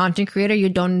good content creator, you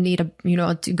don't need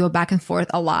to go back and forth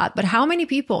a lot. But how many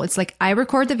people? It's like I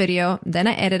record the video, then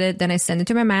I edit it, then I send it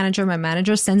to my manager. My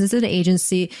manager sends it to the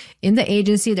agency. In the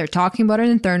agency, they're talking about it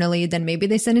internally. Then maybe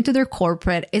they send it to their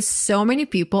corporate. It's so many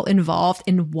people involved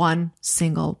in one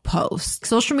single post.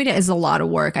 Social media is a lot of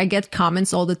work. I get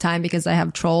comments all the time because I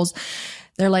have trolls.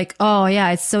 They're like, oh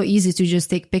yeah, it's so easy to just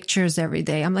take pictures every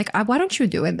day. I'm like, why don't you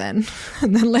do it then?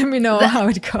 And then let me know how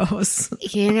it goes.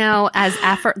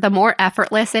 The more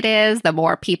effortless it is, the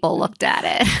more people looked at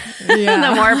it. Yeah.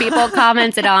 The more people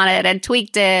commented on it and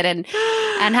tweaked it and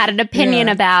had an opinion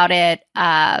about it.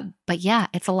 But yeah,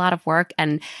 it's a lot of work.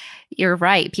 And you're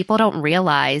right. People don't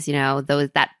realize,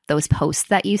 those posts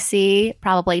that you see,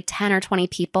 probably 10 or 20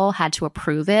 people had to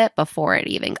approve it before it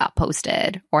even got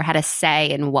posted or had a say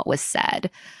in what was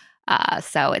said.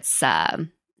 So it's a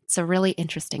really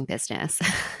interesting business.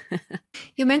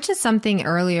 You mentioned something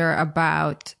earlier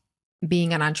about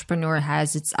being an entrepreneur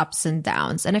has its ups and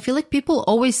downs. And I feel like people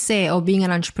always say, oh, being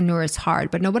an entrepreneur is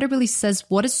hard, but nobody really says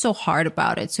what is so hard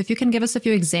about it. So if you can give us a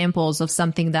few examples of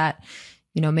something that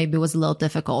maybe was a little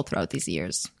difficult throughout these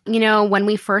years. When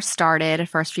we first started,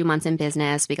 first few months in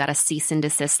business, we got a cease and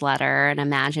desist letter. And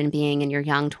imagine being in your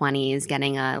young 20s,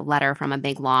 getting a letter from a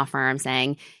big law firm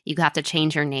saying you have to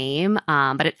change your name.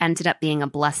 But it ended up being a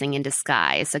blessing in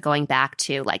disguise. So going back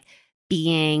to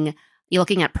you're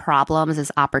looking at problems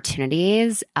as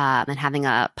opportunities and having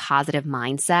a positive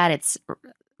mindset, it's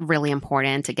really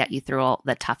important to get you through all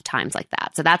the tough times like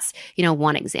that. So that's,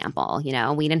 one example.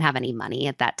 We didn't have any money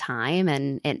at that time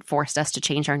and it forced us to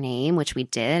change our name, which we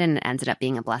did, and it ended up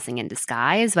being a blessing in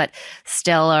disguise, but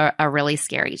still a really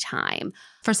scary time.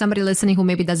 For somebody listening who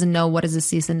maybe doesn't know, what is a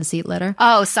cease and desist letter?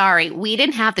 Oh, sorry. We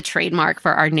didn't have the trademark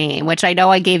for our name, which I know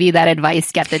I gave you that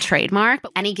advice, get the trademark.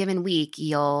 But any given week,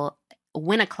 you'll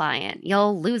win a client,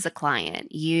 you'll lose a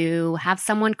client, you have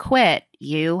someone quit,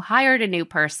 you hired a new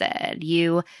person,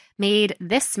 you made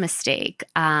this mistake,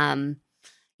 some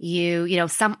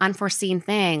unforeseen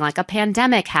thing like a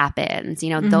pandemic happens.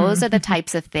 Those are the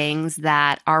types of things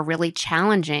that are really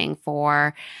challenging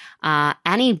for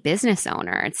any business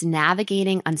owner. It's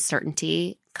navigating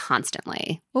uncertainty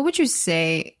constantly. What would you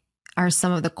say are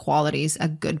some of the qualities a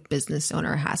good business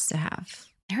owner has to have?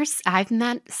 I've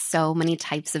met so many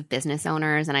types of business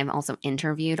owners, and I've also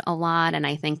interviewed a lot. And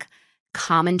I think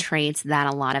common traits that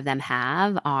a lot of them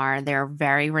have are they're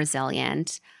very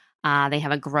resilient. They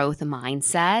have a growth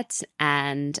mindset,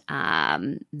 and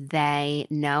they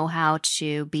know how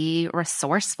to be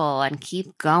resourceful and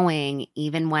keep going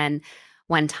even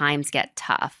when times get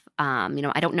tough. I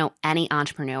don't know any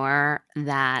entrepreneur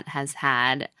that has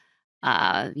had,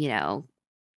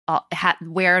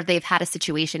 where they've had a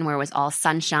situation where it was all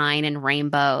sunshine and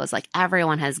rainbows. Like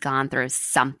everyone has gone through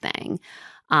something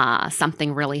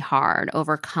really hard,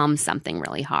 overcome something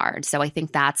really hard. So I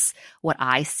think that's what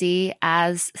I see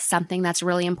as something that's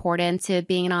really important to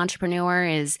being an entrepreneur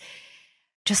is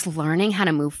just learning how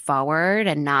to move forward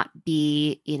and not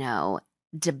be,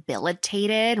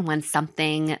 debilitated when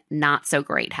something not so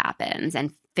great happens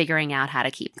and figuring out how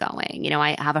to keep going.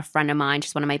 I have a friend of mine,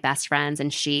 she's one of my best friends,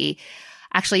 and she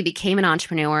actually became an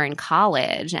entrepreneur in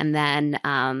college. And then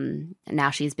now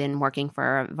she's been working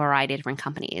for a variety of different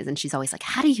companies. And she's always like,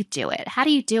 how do you do it? How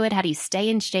do you do it? How do you stay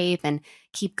in shape and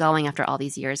keep going after all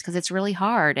these years? Because it's really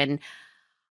hard. And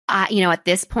at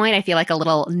this point, I feel like a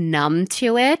little numb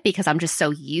to it because I'm just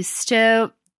so used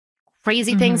to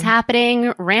crazy things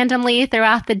happening randomly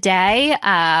throughout the day.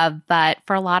 But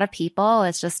for a lot of people,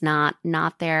 it's just not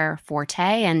their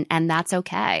forte, and that's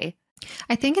okay.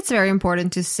 I think it's very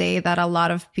important to say that a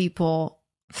lot of people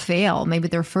fail. Maybe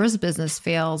their first business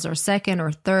fails, or second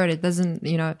or third. It doesn't,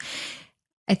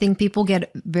 I think people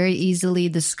get very easily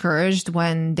discouraged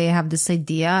when they have this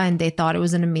idea and they thought it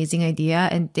was an amazing idea,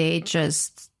 and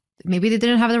maybe they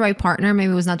didn't have the right partner.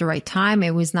 Maybe it was not the right time. Maybe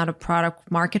it was not a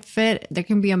product market fit. There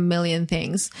can be a million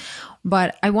things.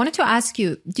 But I wanted to ask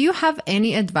you, do you have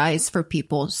any advice for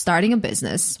people starting a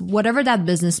business, whatever that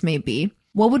business may be?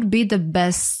 What would be the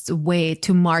best way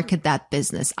to market that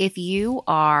business? If you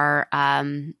are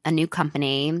a new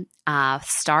company,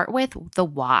 start with the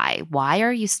why. Why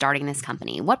are you starting this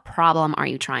company? What problem are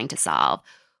you trying to solve?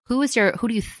 Who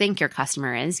do you think your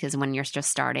customer is? Because when you're just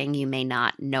starting, you may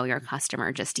not know your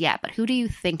customer just yet, but who do you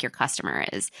think your customer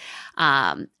is?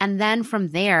 And then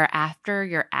from there, after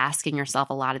you're asking yourself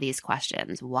a lot of these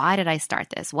questions, why did I start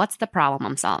this? What's the problem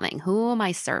I'm solving? Who am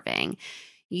I serving?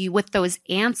 With those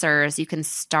answers, you can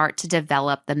start to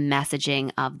develop the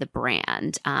messaging of the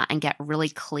brand and get really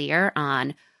clear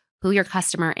on who your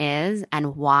customer is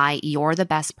and why you're the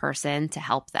best person to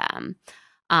help them.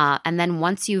 And then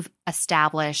once you've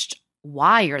established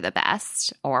why you're the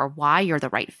best or why you're the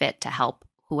right fit to help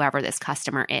whoever this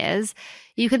customer is,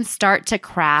 you can start to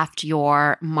craft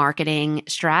your marketing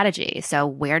strategy. So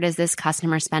where does this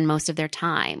customer spend most of their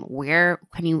time? Where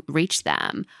can you reach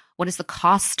them? What is the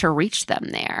cost to reach them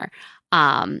there?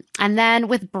 And then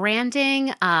with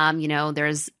branding,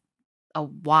 there's a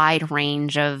wide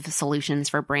range of solutions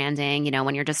for branding.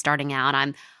 When you're just starting out,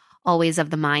 I'm always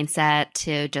of the mindset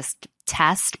to just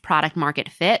test product market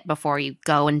fit before you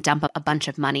go and dump a bunch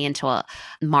of money into a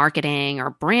marketing or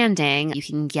branding. You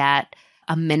can get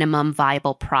a minimum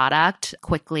viable product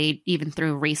quickly, even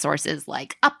through resources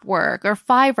like Upwork or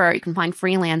Fiverr. You can find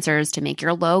freelancers to make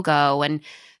your logo and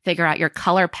figure out your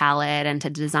color palette and to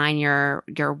design your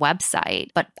website.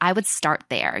 But I would start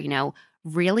there,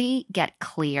 really get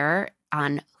clear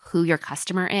on who your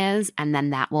customer is, and then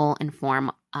that will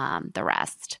inform the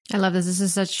rest. I love this. This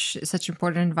is such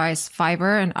important advice.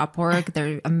 Fiverr and Upwork,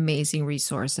 they're amazing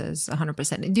resources,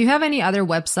 100%. Do you have any other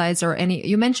websites or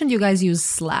you mentioned you guys use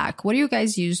Slack. What do you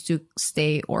guys use to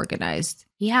stay organized?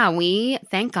 Yeah,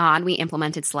 thank God we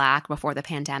implemented Slack before the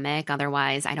pandemic.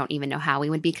 Otherwise, I don't even know how we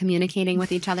would be communicating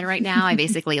with each other right now. I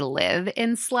basically live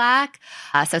in Slack.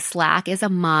 So Slack is a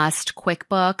must.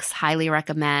 QuickBooks, highly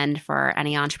recommend for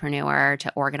any entrepreneur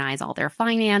to organize all their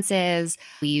finances.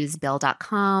 We use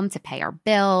Bill.com to pay our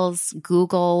bills,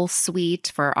 Google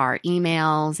Suite for our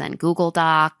emails and Google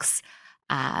Docs.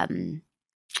 We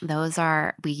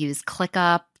use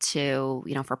ClickUp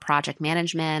for project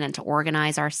management and to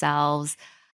organize ourselves.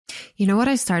 You know what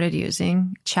I started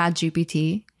using?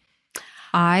 ChatGPT.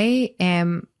 I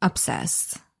am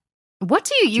obsessed. What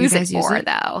do you use it for,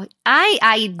 though?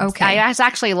 I was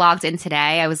actually logged in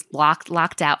today. I was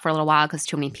locked out for a little while because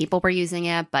too many people were using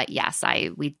it. But yes,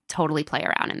 we totally play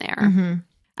around in there. Mm-hmm.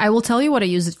 I will tell you what I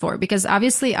use it for, because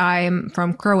obviously I'm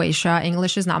from Croatia.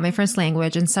 English is not my first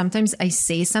language. And sometimes I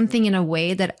say something in a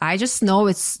way that I just know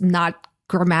it's not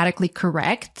grammatically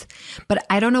correct, but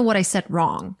I don't know what I said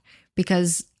wrong,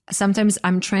 because sometimes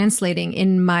I'm translating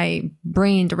in my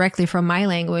brain directly from my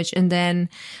language. And then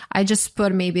I just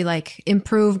put maybe like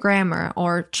improve grammar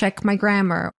or check my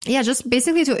grammar. Yeah, just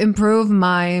basically to improve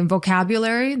my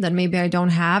vocabulary that maybe I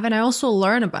don't have. And I also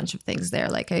learn a bunch of things there.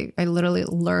 Like I literally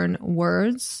learn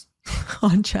words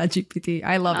on ChatGPT.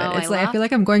 I love it. I feel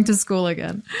like I'm going to school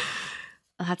again.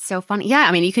 That's so funny. Yeah.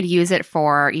 I mean, you could use it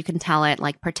you can tell it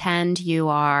like, pretend you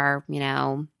are,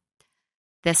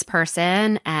 this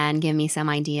person and give me some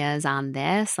ideas on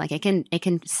this. Like it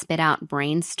can spit out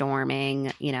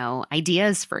brainstorming,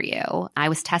 ideas for you. I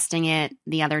was testing it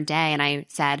the other day and I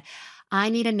said, I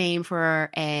need a name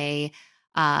for a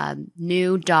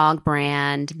new dog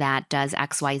brand that does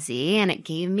XYZ. And it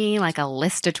gave me like a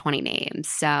list of 20 names.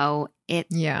 So it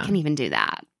can even do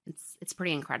that. It's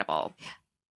pretty incredible.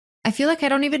 I feel like I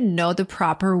don't even know the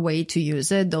proper way to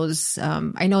use it.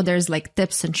 I know there's like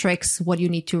tips and tricks, what you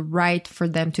need to write for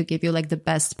them to give you like the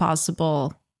best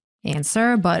possible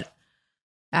answer, but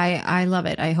I love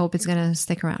it. I hope it's going to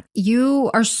stick around.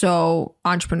 You are so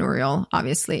entrepreneurial,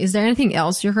 obviously. Is there anything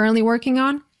else you're currently working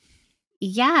on?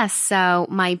 Yes. So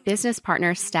my business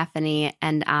partner, Stephanie,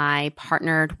 and I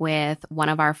partnered with one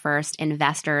of our first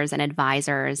investors and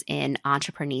advisors in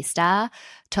Entreprenista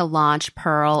to launch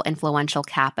Pearl Influential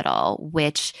Capital,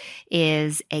 which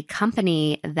is a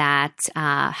company that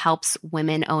helps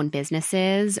women-owned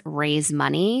businesses raise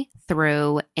money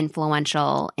through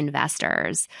influential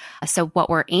investors. So what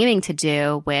we're aiming to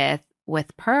do with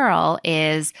Pearl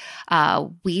is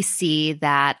we see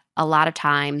that a lot of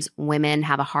times women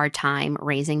have a hard time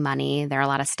raising money. There are a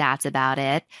lot of stats about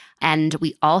it. And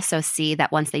we also see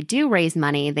that once they do raise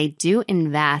money, they do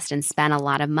invest and spend a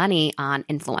lot of money on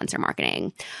influencer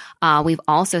marketing. We've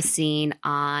also seen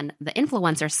on the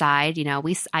influencer side,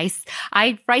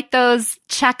 I write those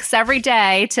checks every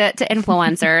day to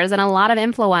influencers, and a lot of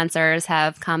influencers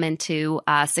have come into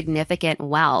significant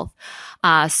wealth.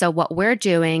 So what we're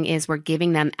doing is we're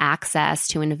giving them access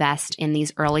to invest in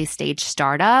these early stage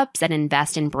startups and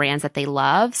invest in brands that they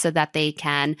love so that they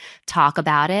can talk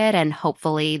about it. And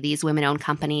hopefully these women-owned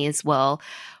companies will,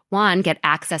 one, get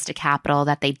access to capital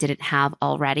that they didn't have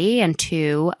already, and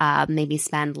two, maybe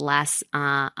spend less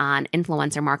on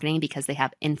influencer marketing because they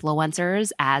have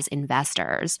influencers as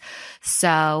investors.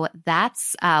 So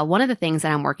that's one of the things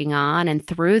that I'm working on. And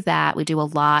through that, we do a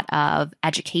lot of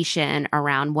education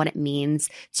around what it means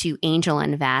to angel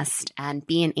invest and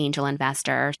be an angel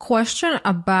investor. Question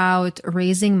about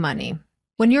raising money.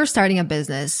 When you're starting a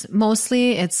business,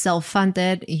 mostly it's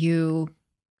self-funded. You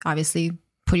obviously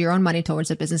put your own money towards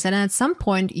a business. And at some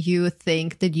point, you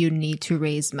think that you need to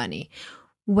raise money.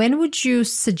 When would you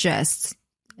suggest,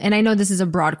 and I know this is a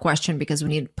broad question because we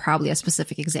need probably a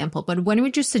specific example, but when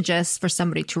would you suggest for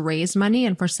somebody to raise money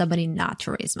and for somebody not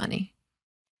to raise money?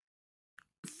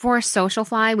 For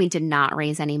Socialfly, we did not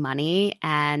raise any money,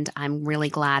 and I'm really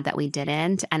glad that we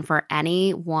didn't. And for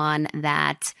anyone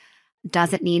that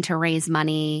doesn't need to raise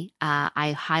money,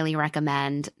 I highly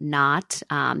recommend not.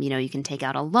 You can take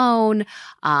out a loan.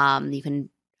 You can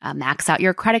max out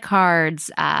your credit cards.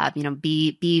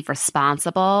 Be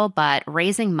responsible. But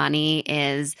raising money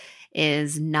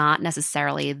is not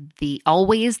necessarily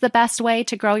always the best way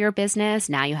to grow your business.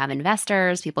 Now you have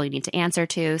investors, people you need to answer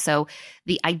to. So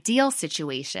the ideal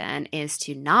situation is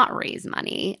to not raise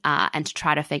money and to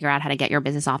try to figure out how to get your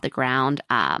business off the ground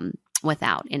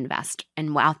without investors.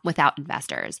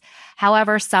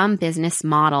 However, some business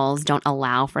models don't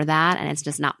allow for that, and it's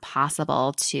just not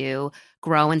possible to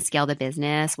grow and scale the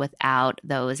business without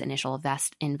those initial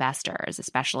investors,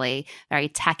 especially very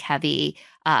tech-heavy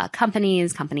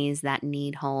companies that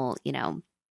need whole,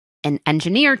 and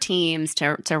engineer teams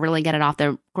to really get it off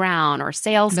the ground, or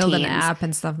sales build teams. Build an app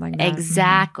and stuff like that.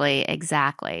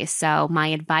 Exactly. So my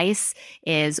advice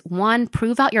is, one,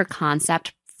 prove out your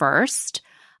concept first.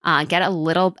 Get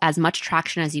as much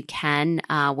traction as you can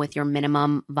with your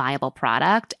minimum viable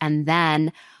product. And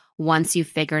then once you've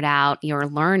figured out your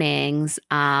learnings,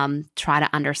 try to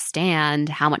understand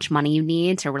how much money you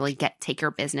need to really take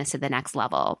your business to the next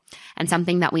level. And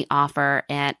something that we offer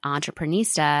at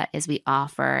Entreprenista is we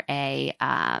offer a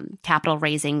capital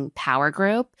raising power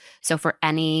group. So for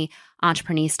any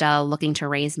Entreprenista looking to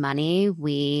raise money,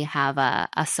 we have a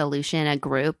solution, a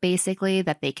group basically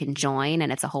that they can join,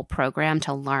 and it's a whole program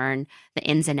to learn the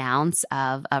ins and outs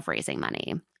of raising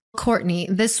money. Courtney,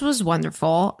 this was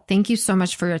wonderful. Thank you so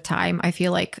much for your time. I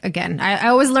feel like, again, I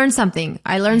always learn something.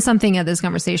 I learned something at this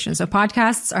conversation. So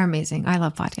podcasts are amazing. I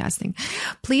love podcasting.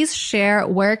 Please share,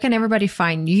 where can everybody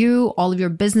find you, all of your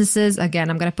businesses? Again,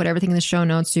 I'm going to put everything in the show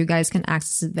notes so you guys can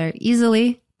access it very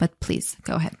easily. But please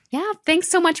go ahead. Yeah, thanks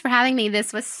so much for having me.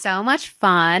 This was so much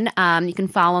fun. You can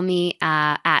follow me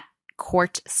at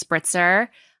Spritzer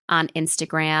on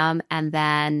Instagram, and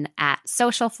then at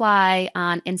Socialfly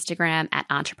on Instagram, at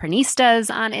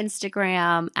Entreprenistas on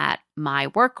Instagram, at My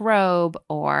Work Robe,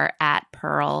 or at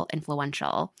Pearl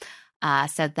Influential.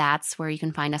 So that's where you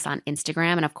can find us on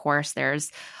Instagram. And of course,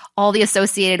 there's all the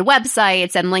associated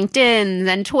websites and LinkedIn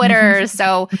and Twitter.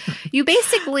 So you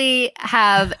basically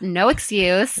have no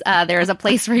excuse. There's a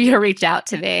place for you to reach out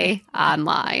to me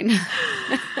online.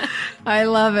 I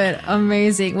love it.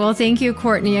 Amazing. Well, thank you,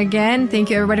 Courtney, again. Thank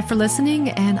you, everybody, for listening.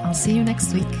 And I'll see you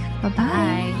next week. Bye-bye.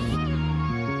 Bye.